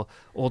while,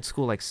 old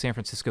school like San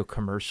Francisco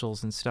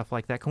commercials and stuff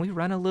like that. Can we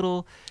run a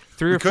little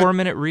 3 or 4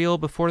 minute reel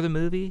before the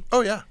movie?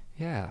 Oh, yeah.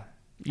 Yeah.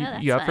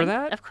 That's You up for fun.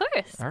 that? Of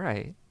course. All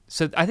right.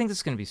 So I think this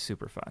is going to be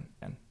super fun.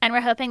 And we're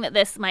hoping that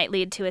this might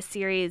lead to a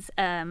series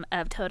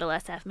of Total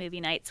SF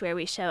movie nights where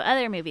we show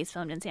other movies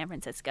filmed in San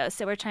Francisco.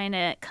 So we're trying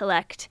to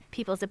collect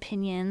people's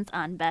opinions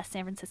on best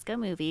San Francisco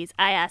movies.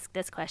 I ask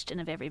this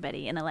question of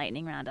everybody in a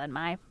lightning round on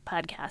my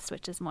podcast,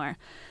 which is more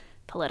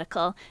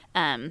political.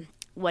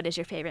 What is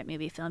your favorite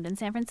movie filmed in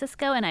San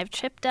Francisco? And I've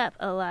tripped up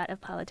a lot of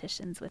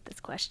politicians with this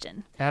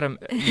question. Adam,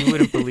 you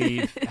wouldn't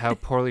believe how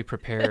poorly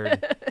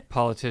prepared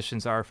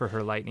politicians are for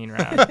her lightning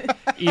round.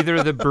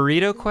 Either the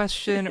burrito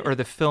question or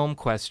the film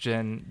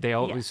question, they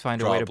always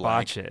find a way to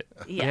botch it.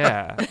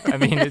 Yeah. I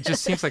mean, it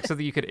just seems like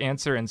something you could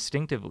answer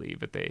instinctively,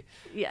 but they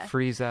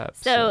freeze up.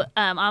 So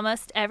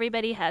almost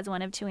everybody has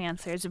one of two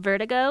answers.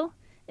 Vertigo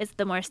is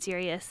the more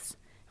serious,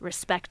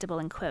 respectable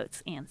in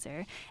quotes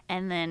answer,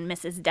 and then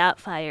Mrs.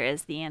 Doubtfire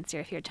is the answer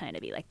if you're trying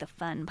to be like the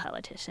fun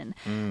politician.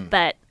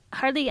 But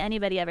hardly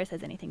anybody ever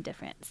says anything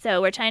different.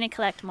 So we're trying to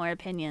collect more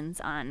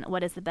opinions on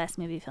what is the best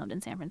movie filmed in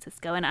San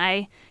Francisco, and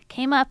I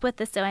came up with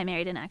the So I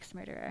Married an Axe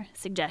Murderer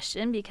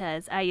suggestion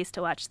because I used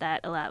to watch that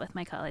a lot with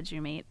my college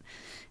roommate.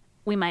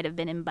 We might have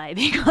been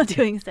imbibing while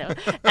doing so.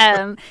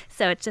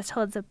 So it just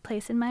holds a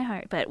place in my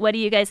heart. But what do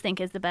you guys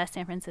think is the best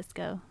San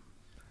Francisco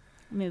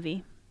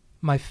movie?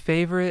 My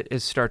favorite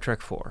is Star Trek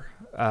IV.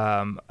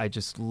 I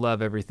just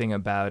love everything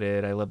about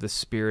it. I love the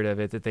spirit of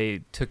it, that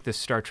they took this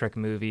Star Trek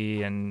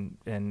movie and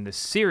the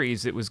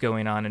series that was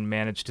going on and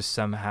managed to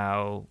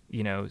somehow,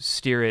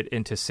 steer it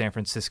into San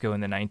Francisco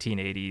in the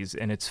 1980s.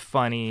 And it's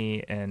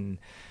funny, and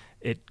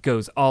it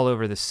goes all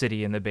over the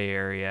city in the Bay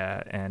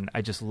Area, and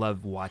I just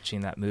love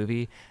watching that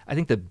movie. I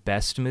think the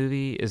best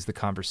movie is The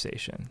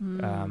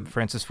Conversation.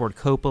 Francis Ford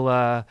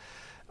Coppola,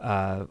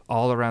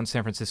 all around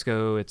San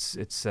Francisco.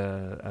 It's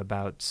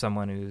about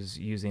someone who's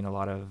using a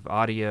lot of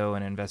audio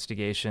and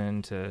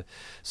investigation to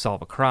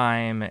solve a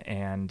crime,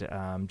 and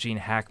Gene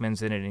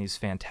Hackman's in it, and he's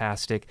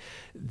fantastic.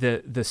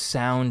 The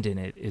sound in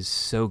it is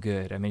so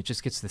good. I mean, it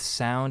just gets the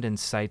sound and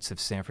sights of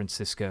San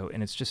Francisco,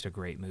 and it's just a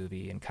great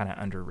movie and kind of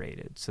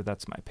underrated. So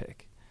that's my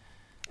pick.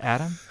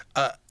 Adam?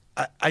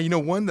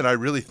 One that I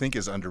really think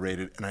is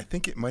underrated, and I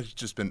think it might have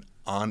just been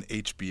on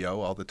HBO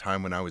all the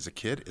time when I was a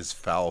kid, is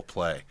Foul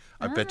Play.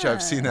 I bet you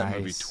I've seen that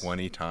movie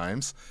 20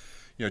 times.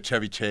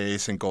 Chevy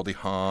Chase and Goldie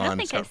Hawn.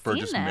 It's got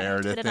Burgess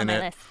Meredith in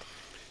it.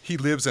 He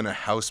lives in a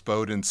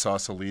houseboat in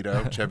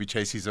Sausalito. Chevy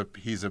Chase, he's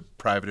a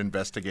private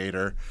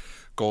investigator.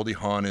 Goldie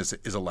Hawn is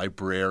a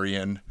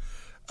librarian.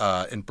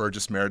 And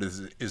Burgess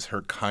Meredith is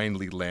her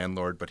kindly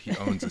landlord, but he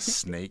owns a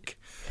snake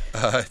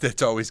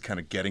that's always kind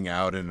of getting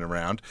out and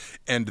around.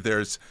 And I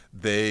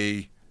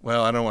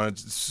don't want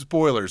to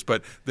spoilers,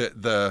 but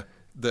the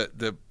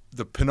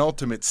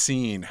penultimate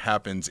scene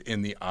happens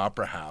in the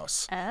Opera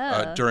House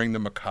during the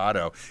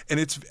Mikado. And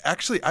it's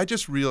actually, I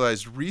just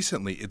realized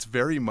recently, it's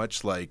very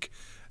much like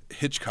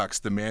Hitchcock's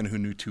The Man Who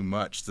Knew Too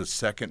Much, the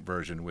second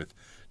version with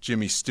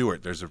Jimmy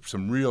Stewart. There's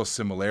some real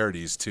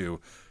similarities to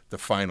the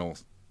final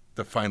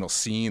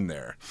scene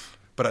there.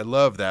 But I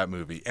love that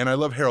movie, and I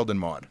love Harold and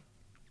Maude.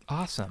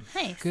 Awesome.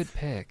 Nice. Good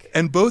pick.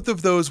 And both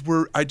of those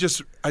were, I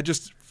just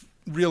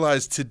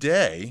realized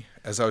today,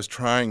 as I was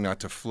trying not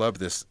to flub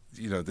this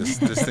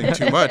thing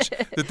too much,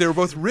 that they were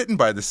both written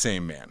by the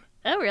same man.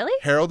 Oh, really?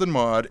 Harold and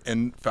Maude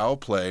and Foul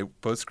Play,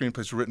 both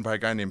screenplays were written by a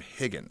guy named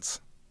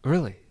Higgins.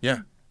 Really?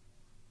 Yeah.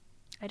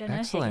 I don't know.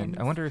 Excellent. Higgins.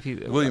 I wonder if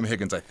you... William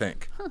Higgins, I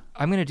think.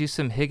 I'm going to do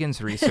some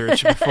Higgins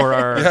research before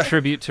our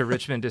Tribute to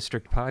Richmond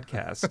District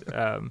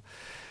podcast.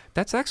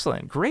 That's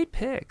excellent. Great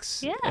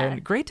picks. Yeah.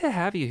 And great to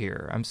have you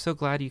here. I'm so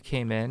glad you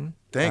came in.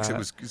 Thanks.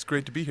 It's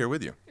great to be here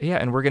with you. Yeah,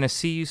 and we're going to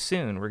see you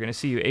soon. We're going to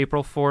see you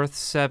April 4th,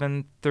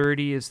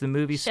 7:30 is the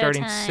movie.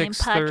 Starting 6:30.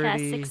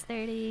 Podcast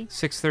 6:30.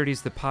 6:30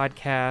 is the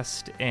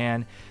podcast.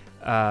 And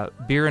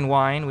beer and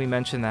wine, we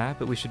mentioned that,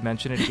 but we should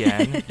mention it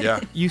again.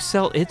 Yeah. You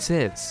sell It's.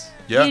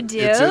 Yeah. You do?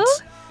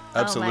 It's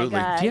absolutely. Oh my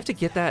God. Do you have to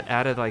get that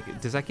out of,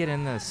 does that get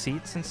in the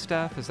seats and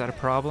stuff? Is that a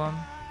problem?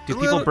 Do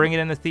people bring it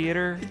in the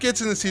theater? It gets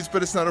in the seats,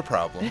 but it's not a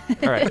problem.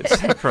 All right,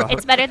 it's not a problem.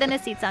 It's better than the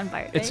seats on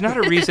BART. Right? It's not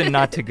a reason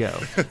not to go.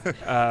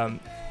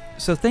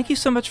 So thank you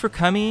so much for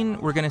coming.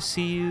 We're going to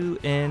see you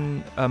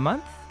in a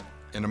month.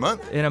 In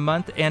a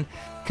month. And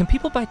can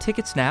people buy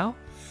tickets now?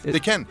 They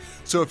can.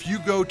 So if you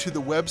go to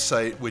the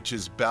website, which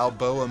is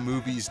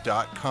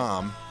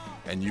balboamovies.com,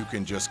 and you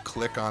can just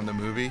click on the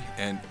movie,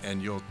 and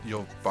you'll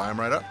buy them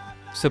right up.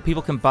 So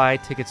people can buy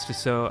tickets to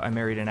So I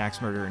Married an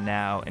Axe Murderer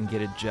now and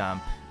get a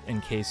jump in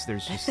case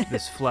there's just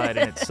this flood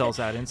and it sells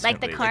out instantly.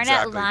 Like the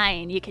Cornet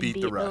line, you can beat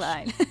the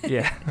line.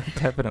 Yeah,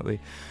 definitely.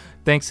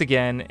 Thanks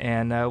again,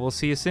 and we'll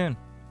see you soon.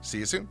 See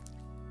you soon.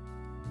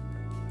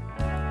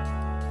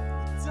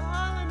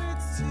 Darling,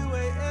 it's 2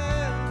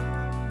 a.m.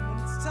 when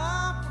it's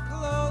time for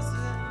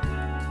closing.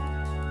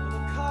 The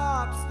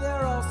cops,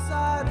 they're all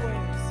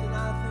sideways, and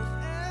I think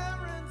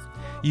Aaron's...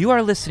 You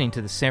are listening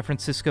to the San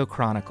Francisco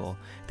Chronicle.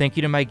 Thank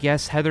you to my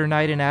guests Heather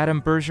Knight and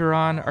Adam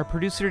Bergeron. Our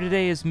producer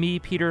today is me,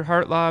 Peter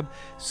Hartlaub.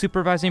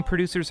 Supervising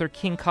producers are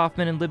King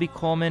Kaufman and Libby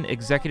Coleman.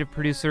 Executive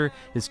producer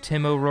is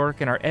Tim O'Rourke,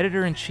 and our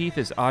editor-in-chief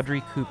is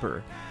Audrey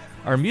Cooper.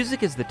 Our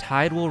music is The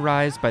Tide Will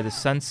Rise by the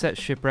Sunset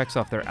Shipwrecks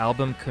off their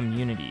album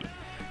Community.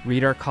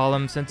 Read our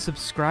columns and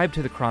subscribe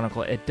to the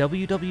Chronicle at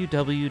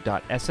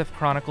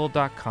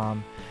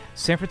www.sfchronicle.com.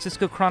 San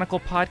Francisco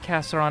Chronicle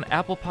podcasts are on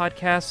Apple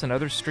Podcasts and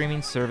other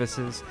streaming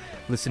services.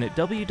 Listen at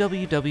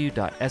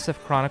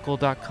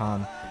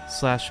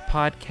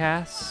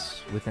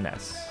www.sfchronicle.com/podcasts with an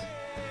S.